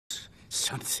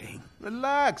something.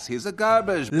 Relax, he's a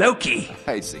garbage. Loki!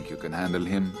 I think you can handle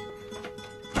him.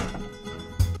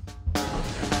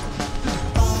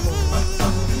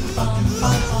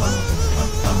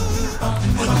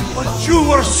 But you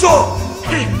were so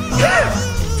tiny!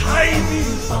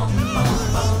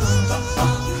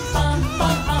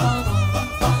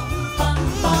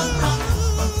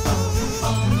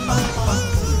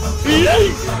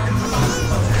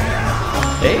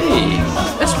 Hey,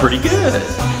 that's pretty good.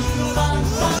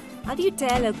 How do you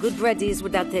tell how good bread is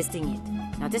without tasting it?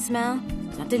 Not the smell,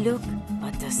 not the look,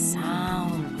 but the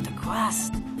sound with the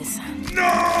crust. Listen.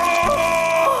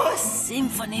 No! A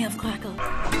symphony of crackle.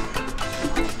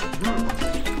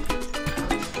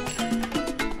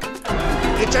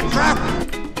 It's a trap!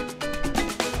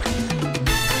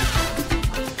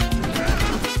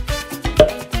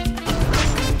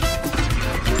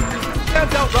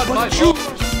 Can't outrun my shoe!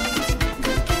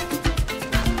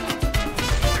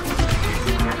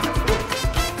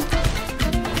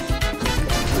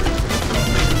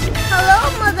 Hello,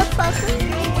 motherfucker.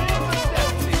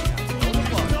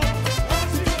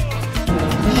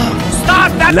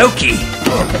 Stop that! Loki!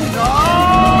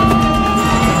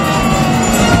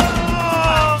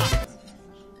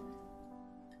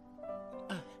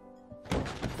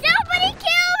 Somebody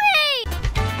kill me!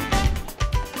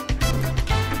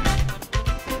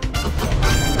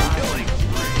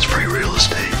 It's free real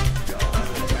estate.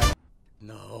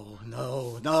 No.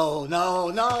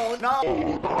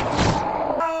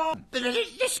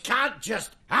 This can't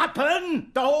just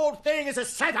happen! The whole thing is a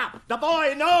setup! The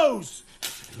boy knows!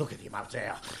 Look at him out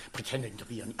there, pretending to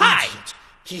be an idiot.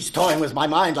 He's toying with my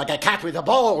mind like a cat with a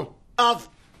ball of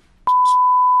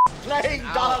playing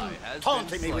dumb,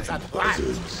 taunting me with that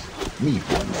brand.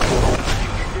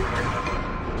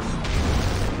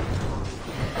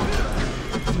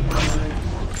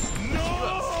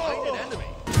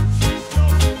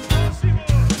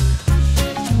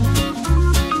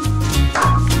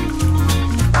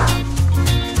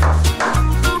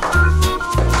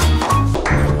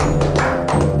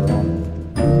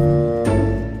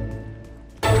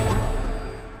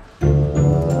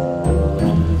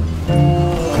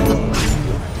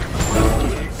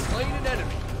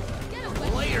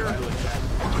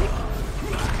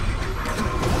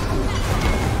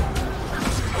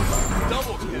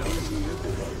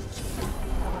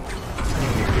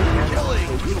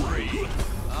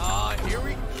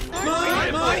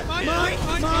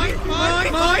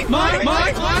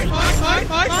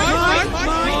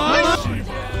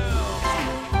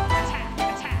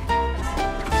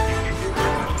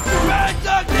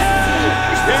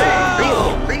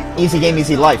 Easy game,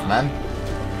 easy life, man.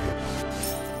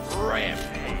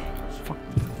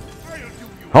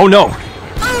 Oh no!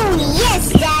 Oh,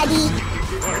 yes, Daddy.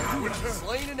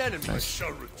 Slain an enemy. Nice.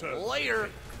 Later.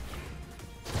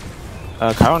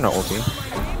 Kyle no ulti.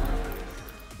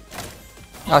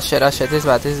 Oh shit, this is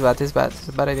bad, this is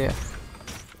a bad idea.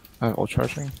 Ult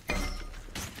charging.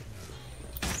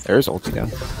 There's ulti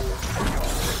down.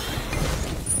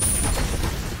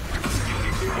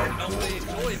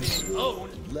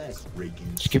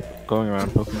 Just keep going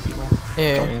around poking people.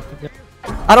 Yeah.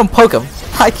 I don't poke him.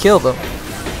 I kill them.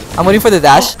 I'm waiting for the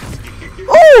dash.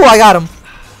 Oh, I got him.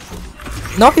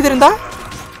 No, he didn't die.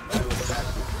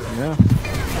 Yeah.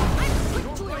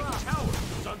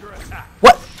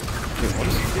 What?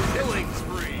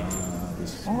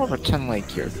 I'll pretend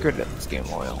like you're good at this game,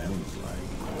 Loyal.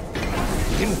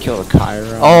 You didn't kill the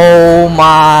Kyra. Oh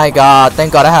my god.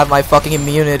 Thank god I have my fucking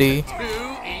immunity.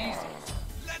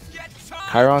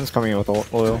 Chiron's coming in with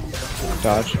Loyal.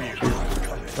 Dodge.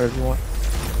 Whatever you want.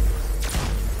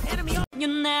 You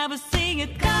never see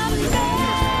it coming.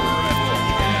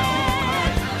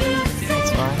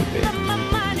 It's fine,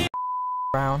 baby.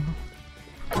 Brown.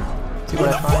 See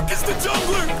what I find.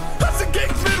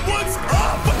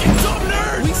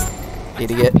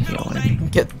 Idiot.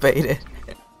 Get baited.